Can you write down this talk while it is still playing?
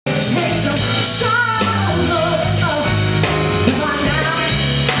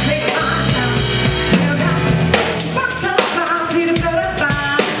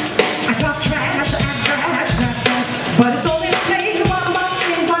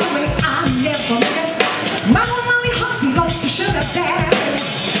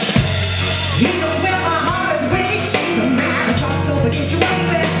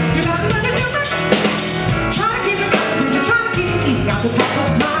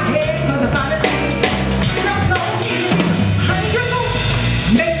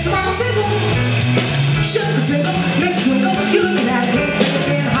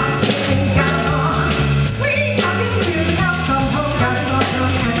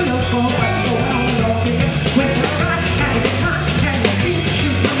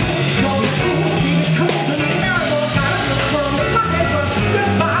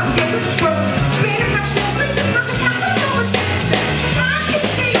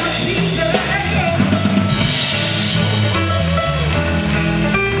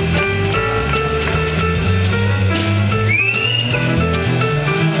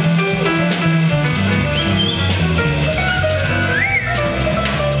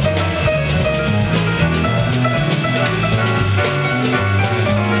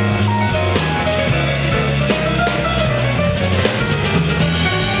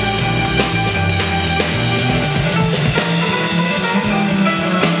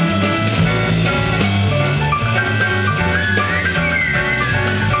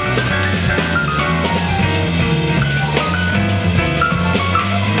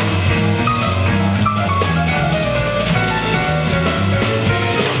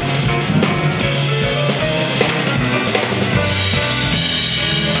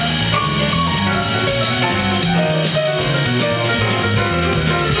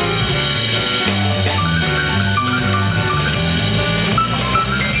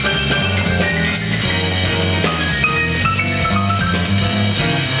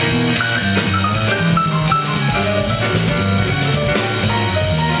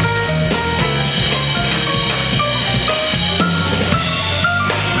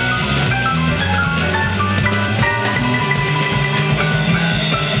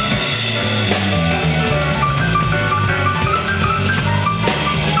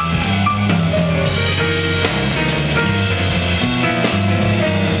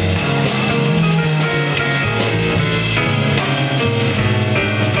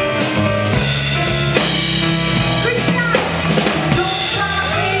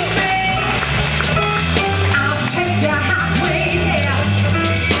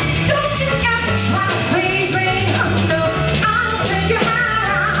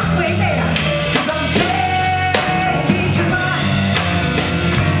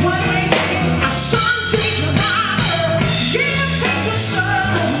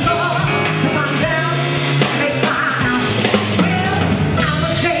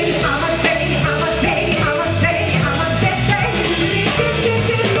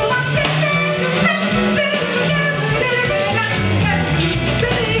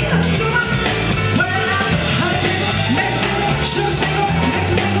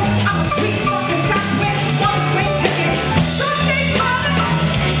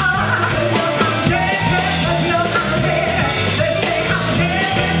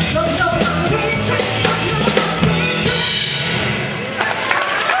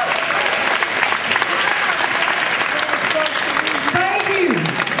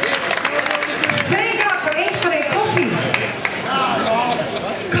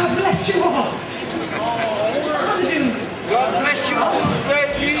bless you all. How to do? God bless you all,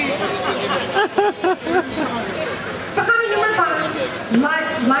 baby. We gaan een nummer van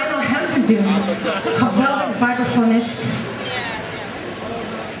Lionel Hampton doen. Geweldig vibrafonist.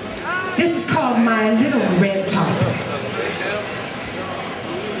 This is called My Little Red Top.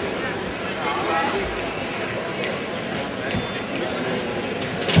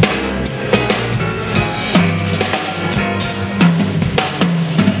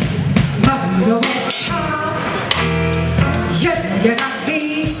 You got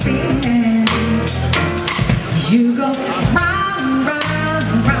me spinning. You go round,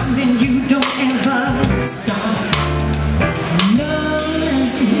 round, round, and you don't ever stop. No,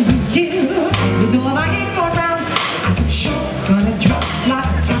 you is all I can go around. I'm sure gonna drop like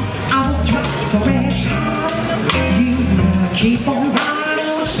a top. I will drop so red top. You keep on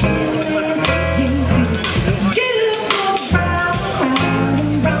riding, spinning. You go round, round,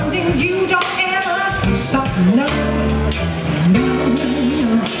 and round, and you don't ever stop. No.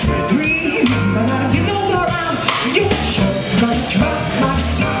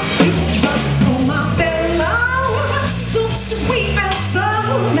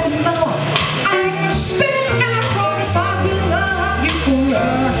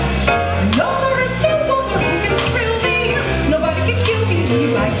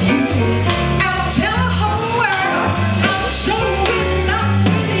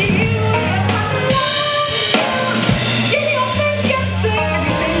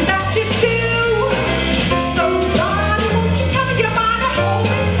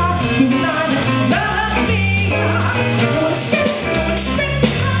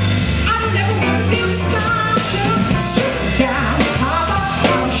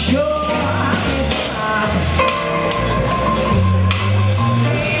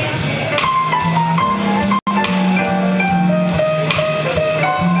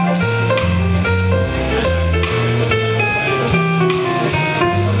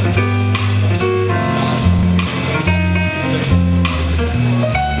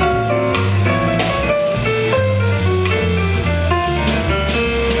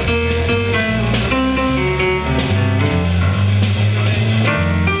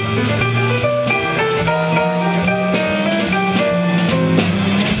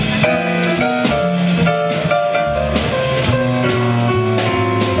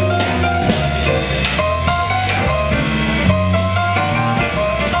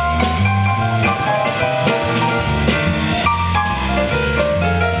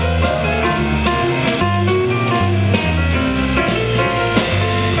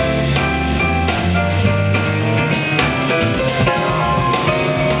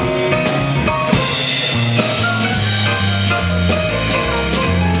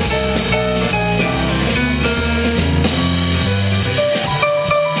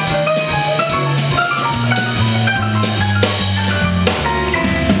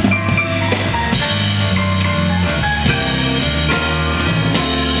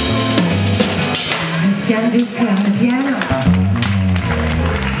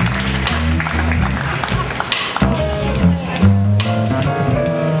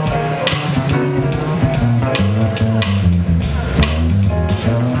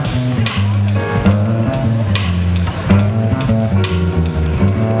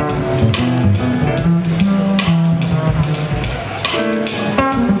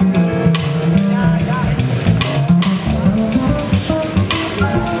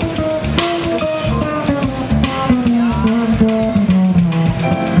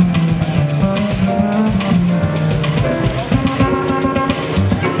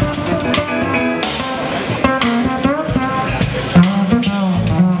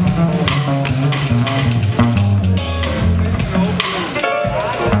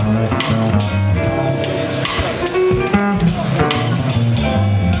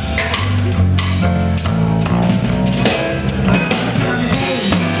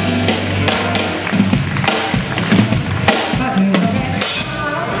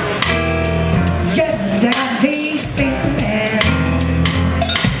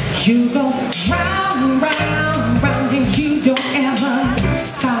 You go round, round, round, and you don't ever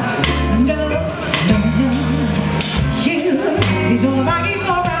stop. No, no, no. You is all I can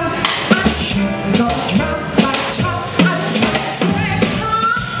go around. I should go drop my top. I drop so every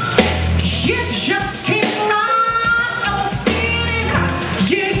time. You just keep right on spinning.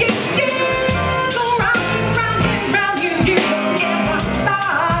 You go round and round and round. You don't ever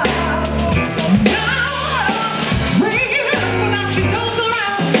stop. No, without you don't go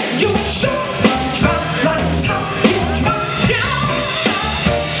round. You should.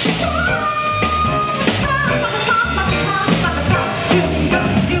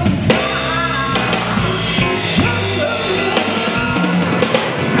 You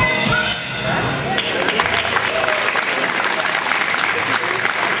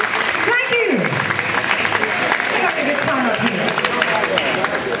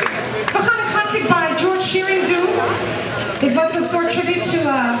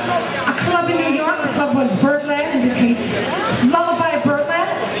club was Birdland en dit heet Lullaby Birdland.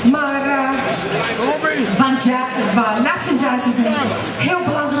 Maar Latin jazz is een heel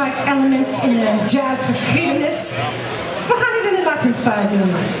belangrijk element in de jazzgeschiedenis. We gaan het in de Latin style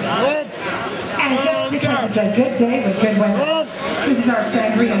doen. And just because it's a good day with good weather, this is our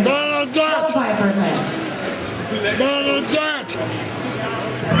sangria. Lullaby Birdland.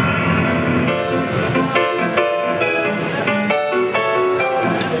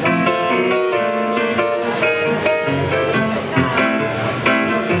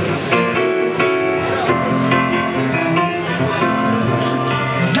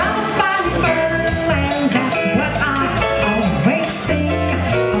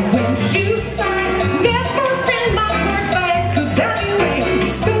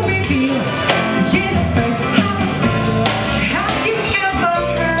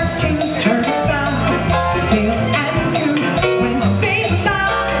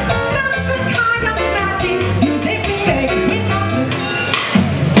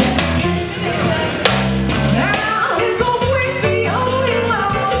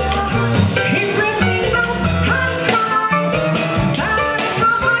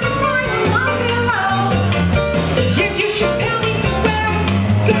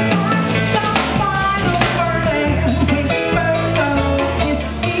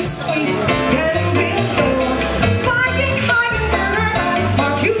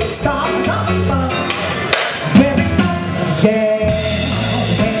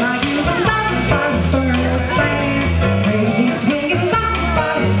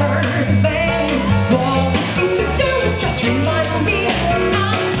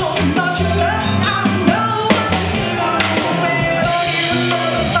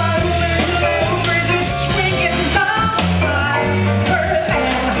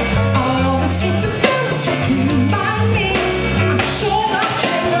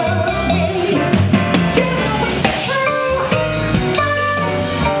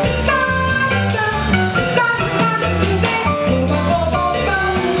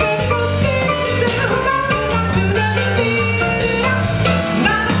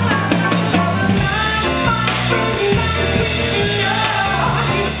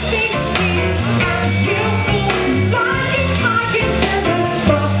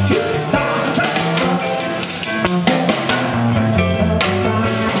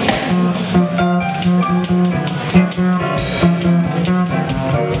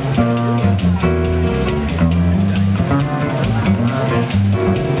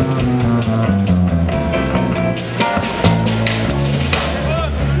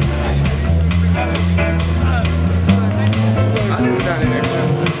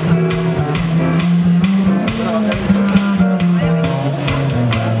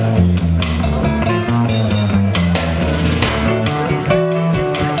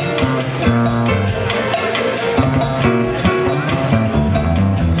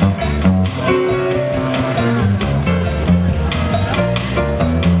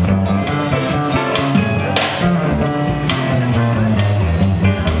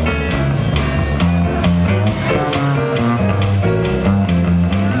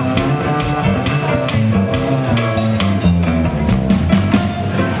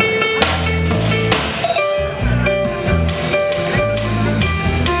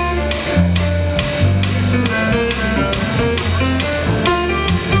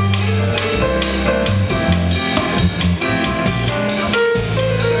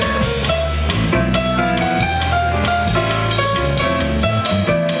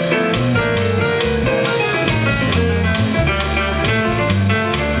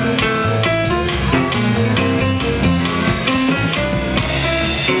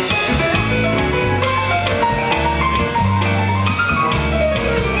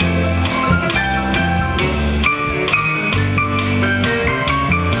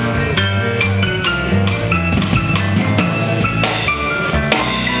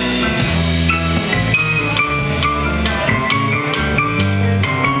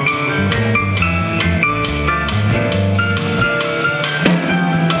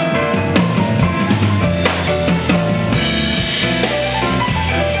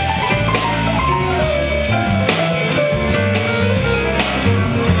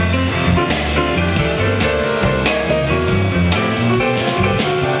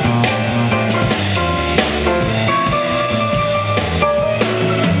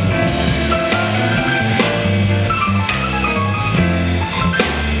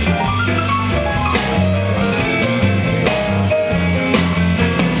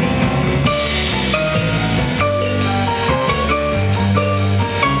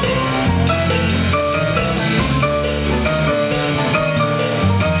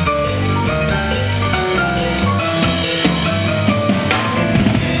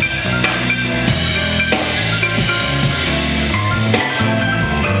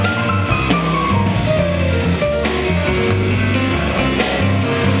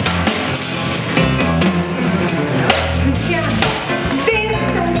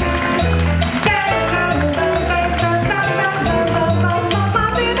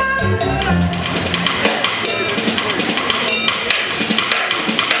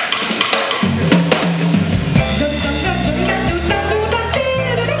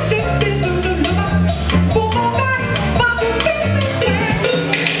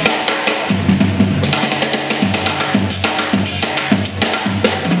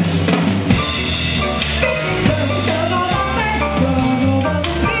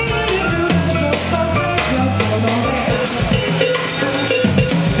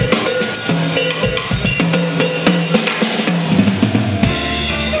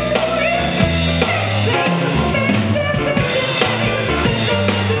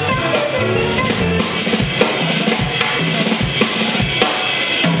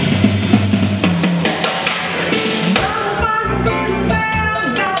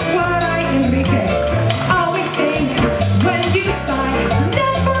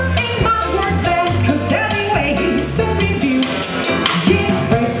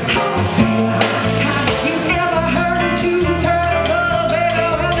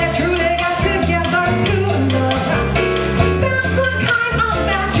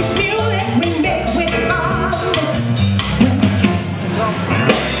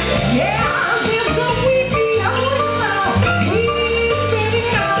 Yeah, there's a weepy old he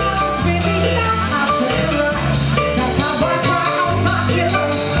really knows how to cry. That's how I cry on my pillow.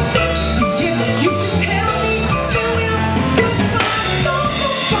 You should tell me farewell, goodbye. Don't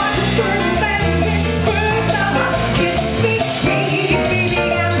go far to burn that whisper love. Kiss me sweet, baby,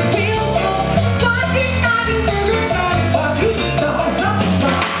 and we'll go flying out in the river, far to the stars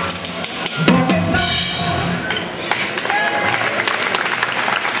above.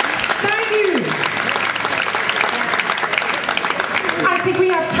 Thank you. I think we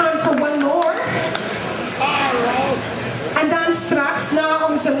have time for one more. En dan straks, na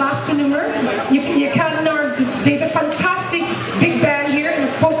onze laatste nummer, je kan naar deze fantastische big band hier in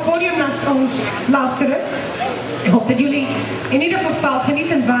het podium naast ons luisteren. Ik hoop dat jullie in ieder geval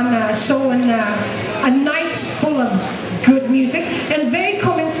genieten van zo'n a night full of good music. En wij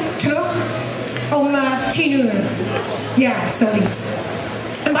komen terug om 10 uur. Ja, zoiets.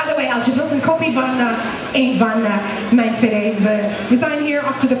 En by the way, als je wilt een kopie van een van mijn cd, we zijn hier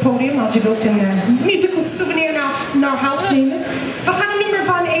achter het podium als je wilt een musical souvenir naar huis nemen. We gaan een nummer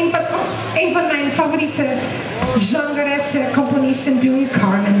van een van mijn favoriete zangeressen, componisten doen,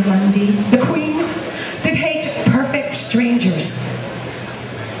 Carmen Lundy, the Queen. Dit heet Perfect Strangers.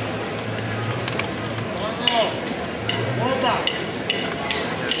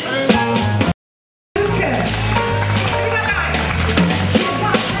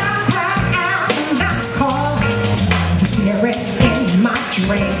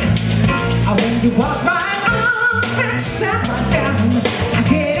 When you walk right up and sat right down, I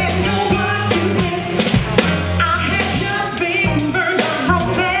didn't know what to think. I had just been burned on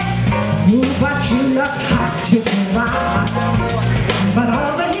romance, but you look hot to cry.